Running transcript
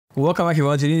Welcome back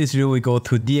everyone. Today in this video we go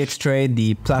to DXtrade,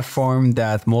 the platform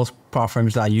that most prop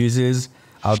firms now uses.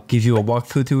 I'll give you a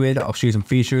walkthrough to it. I'll show you some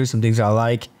features, some things I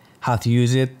like, how to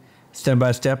use it, step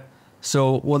by step.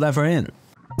 So we'll dive right in.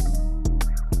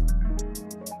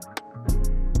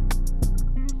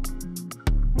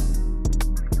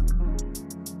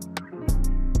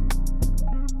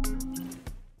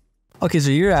 Okay, so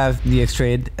here I have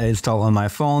DXtrade installed on my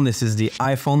phone. This is the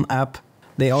iPhone app.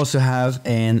 They also have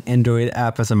an Android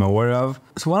app as I'm aware of.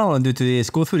 So what I want to do today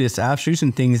is go through this app, show you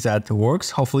some things that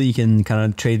works. Hopefully you can kind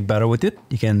of trade better with it.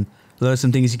 You can learn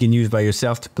some things you can use by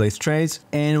yourself to place trades.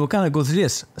 And we'll kind of go through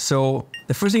this. So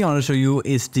the first thing I want to show you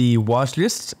is the watch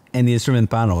list and the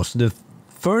instrument panels. The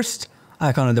first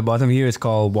icon at the bottom here is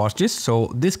called watch list.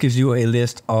 So this gives you a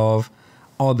list of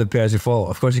all the pairs you follow.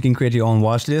 Of course, you can create your own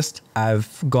watch list.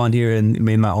 I've gone here and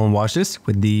made my own watch list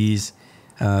with these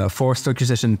 4 structure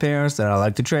session pairs that I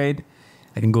like to trade.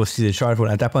 I can go see the chart when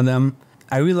I tap on them.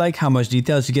 I really like how much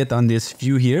details you get on this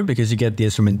view here because you get the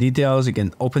instrument details. You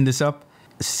can open this up,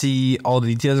 see all the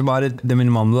details about it, the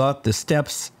minimum lot, the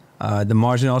steps, the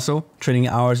margin also, trading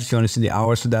hours if you want to see the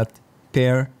hours for that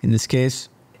pair in this case.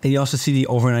 And you also see the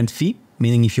overnight fee,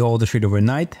 meaning if you hold the trade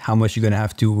overnight, how much you're going to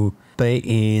have to pay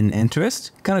in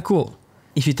interest. Kind of cool.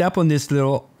 If you tap on this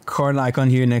little card icon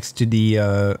here next to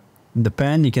the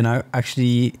pen, you can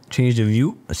actually change the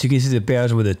view. So you can see the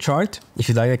pairs with a chart. If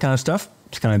you like that kind of stuff,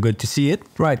 it's kind of good to see it.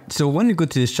 Right, so when you go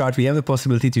to this chart, we have the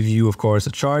possibility to view, of course,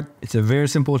 a chart. It's a very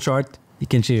simple chart. You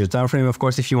can change the time frame, of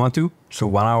course, if you want to. So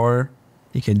 1 hour,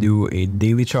 you can do a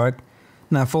daily chart.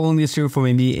 Now, following this here for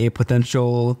maybe a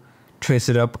potential trade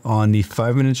setup on the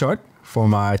 5-minute chart for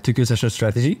my 2Q session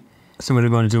strategy. So I'm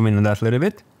going to zoom in on that a little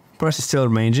bit. Price is still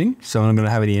ranging, so I'm not going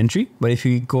to have any entry. But if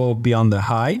you go beyond the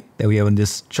high that we have on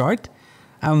this chart,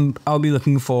 I'll be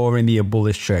looking for maybe a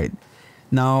bullish trade.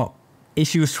 Now,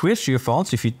 if you switch your phone,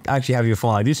 so if you actually have your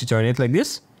phone like this, you turn it like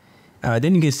this,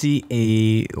 then you can see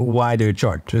a wider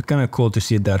chart. So it's kind of cool to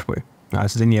see it that way.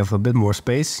 So then you have a bit more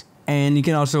space. And you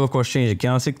can also, of course, change the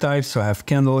candlestick types. So I have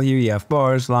candle here, you have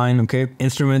bars, line, okay.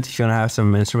 Instrument, if you want to have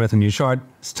some instrument on your chart,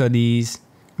 studies,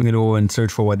 we're going to go and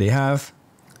search for what they have.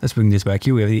 Let's bring this back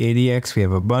here. We have the ADX. We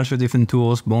have a bunch of different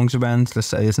tools, Bollinger Bands. Let's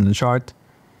set this in the chart.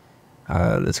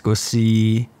 Let's go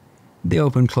see the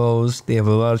open close. They have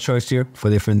a lot of choice here for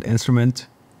different instrument.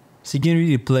 So you can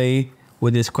really play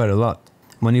with this quite a lot.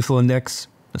 Money flow index.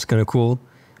 That's kind of cool.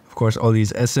 Of course, all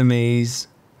these SMAs.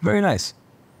 Very nice.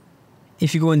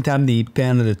 If you go and tap the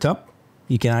pen at the top,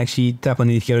 you can actually tap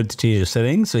on it here to change the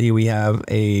settings. So here we have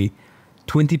a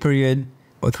 20 period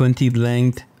or 20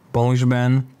 length Bollinger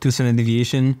Band, 2 standard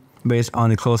deviation based on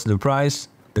the close of the price.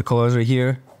 The colors are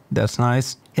here. That's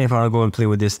nice. And if I want to go and play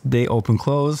with this day open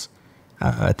close,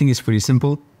 I think it's pretty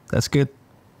simple. That's good.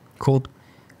 Cool.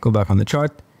 Go back on the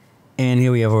chart. And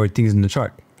here we have our things in the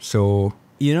chart. So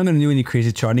you're not going to do any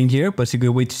crazy charting here, but it's a good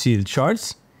way to see the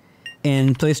charts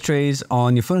and place trades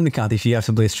on your phone account if you have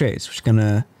to place trades, which is kind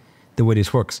of the way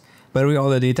this works. By the way, all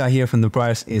the data here from the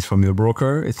price is from your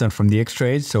broker. It's not from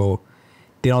DXtrade. So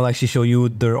they don't actually show you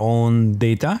their own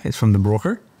data. It's from the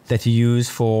broker that you use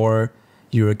for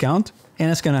your account.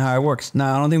 And that's kind of how it works.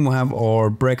 Now, I don't think we'll have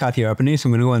our breakout here happening. So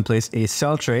I'm going to go and place a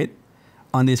sell trade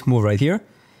on this move right here.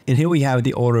 And here we have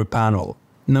the order panel.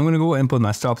 Now I'm going to go and put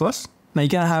my stop loss. Now you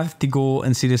kind of have to go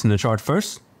and see this in the chart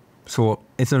first. So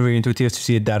it's not very intuitive to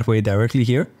see it that way directly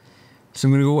here. So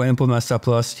I'm going to go and put my stop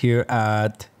loss here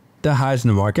at the highs in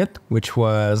the market, which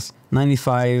was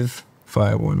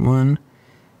 95,511.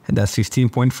 And that's 16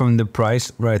 points from the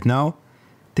price right now.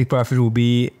 Take profit will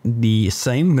be the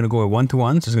same. I'm going to go at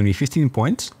 1-to-1, so it's going to be 15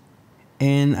 points.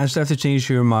 And I just have to change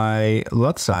here my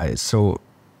lot size. So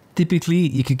typically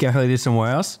you could calculate this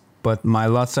somewhere else, but my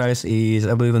lot size is,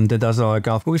 I believe, on the $10,000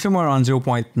 account, we're somewhere around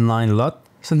 0.9 lot,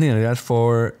 something like that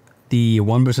for the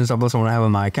 1% stop loss I want to have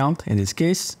on my account in this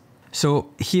case. So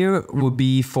here would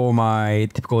be for my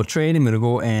typical trade. I'm going to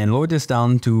go and lower this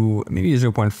down to maybe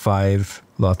 0.5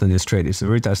 lot on this trade. It's a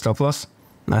very tight stop loss.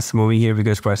 That's moving here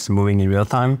because price is moving in real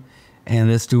time. And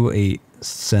let's do a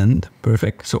send.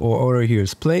 Perfect. So our order here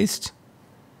is placed.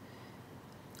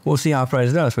 We'll see how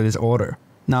price does for this order.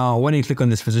 Now, when you click on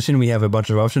this position, we have a bunch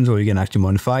of options where you can actually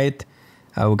modify it.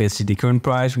 We can see the current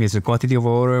price, we can see the quantity of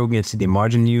order, we can see the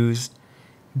margin used,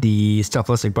 the stop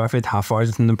loss take profit, how far is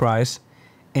it from the price.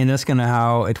 And that's kind of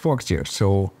how it works here.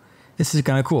 So this is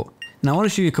kind of cool. Now I want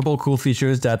to show you a couple of cool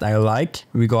features that I like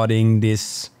regarding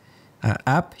this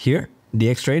app here,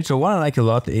 DXtrade. So what I like a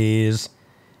lot is,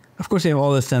 of course, you have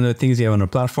all the standard things you have on the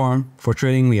platform. For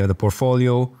trading, we have the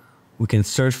portfolio. We can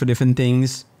search for different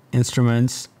things,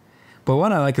 instruments. But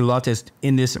what I like a lot is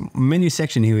in this menu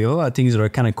section here, we have a lot of things that are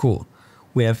kind of cool.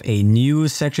 We have a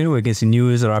news section where you can see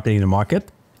news that are happening in the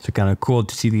market. So kind of cool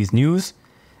to see these news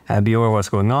and be aware of what's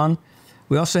going on.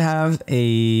 We also have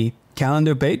a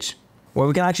calendar page where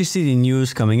we can actually see the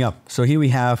news coming up. So here we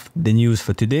have the news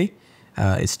for today.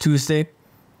 It's Tuesday,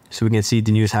 so we can see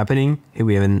the news happening. Here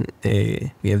we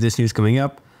have this news coming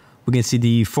up. We can see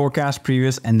the forecast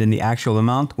previous and then the actual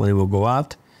amount when it will go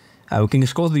out. We can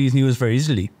scroll through these news very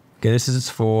easily. Okay, this is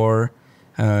for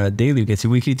daily. We can see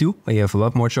weekly too, but you have a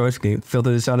lot more choice. We can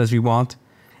filter this out as we want.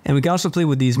 And we can also play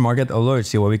with these market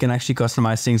alerts here where we can actually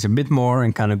customize things a bit more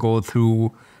and kind of go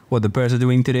through what the pairs are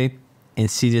doing today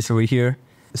and see this over here.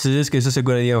 So this gives us a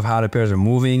good idea of how the pairs are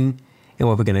moving and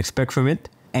what we can expect from it.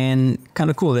 And kind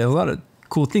of cool, they have a lot of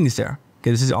cool things there.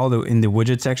 Okay, this is all in the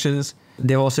widget sections.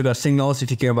 They've also got signals if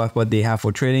you care about what they have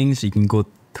for trading. So you can go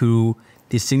through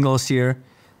these signals here,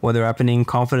 what they're happening,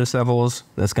 confidence levels.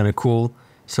 That's kind of cool.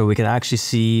 So we can actually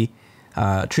see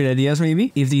trade ideas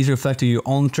maybe. If these reflect to your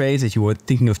own trades that you were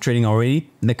thinking of trading already,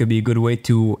 that could be a good way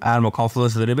to add more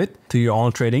confidence a little bit to your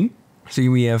own trading. So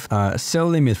here we have sell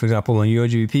limits, for example, on Euro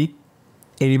GBP,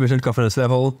 80% confidence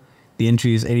level. The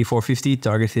entry is 84.50,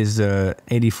 target is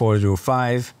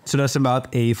 84.05. So that's about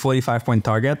a 45-point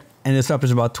target. And the stop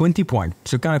is about 20 points.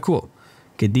 So kind of cool.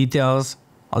 Okay, details.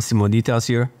 I'll see more details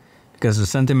here because of the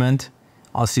sentiment.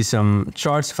 I'll see some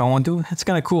charts if I want to. It's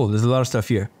kind of cool. There's a lot of stuff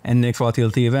here. And next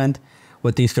volatility event,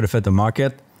 what things could affect the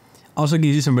market. Also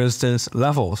gives you some resistance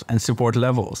levels and support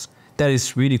levels. That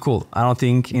is really cool. I don't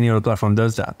think any other platform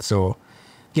does that. So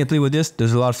you can play with this.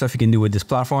 There's a lot of stuff you can do with this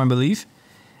platform, I believe.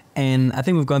 And I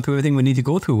think we've gone through everything we need to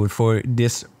go through for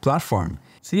this platform.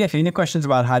 So yeah, if you have any questions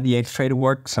about how DXtrade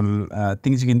works, some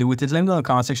things you can do with it, let me know in the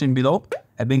comment section below.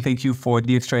 A big thank you for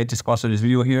DXtrade to sponsor this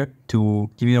video here, to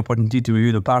give you an opportunity to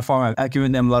review the platform. I've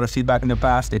given them a lot of feedback in the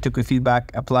past. They took the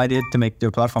feedback, applied it to make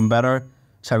their platform better.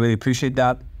 So I really appreciate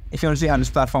that. If you want to see how this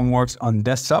platform works on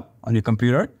desktop, on your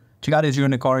computer, check out this video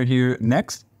in the corner here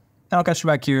next. And I'll catch you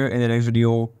back here in the next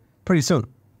video pretty soon.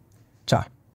 Ciao.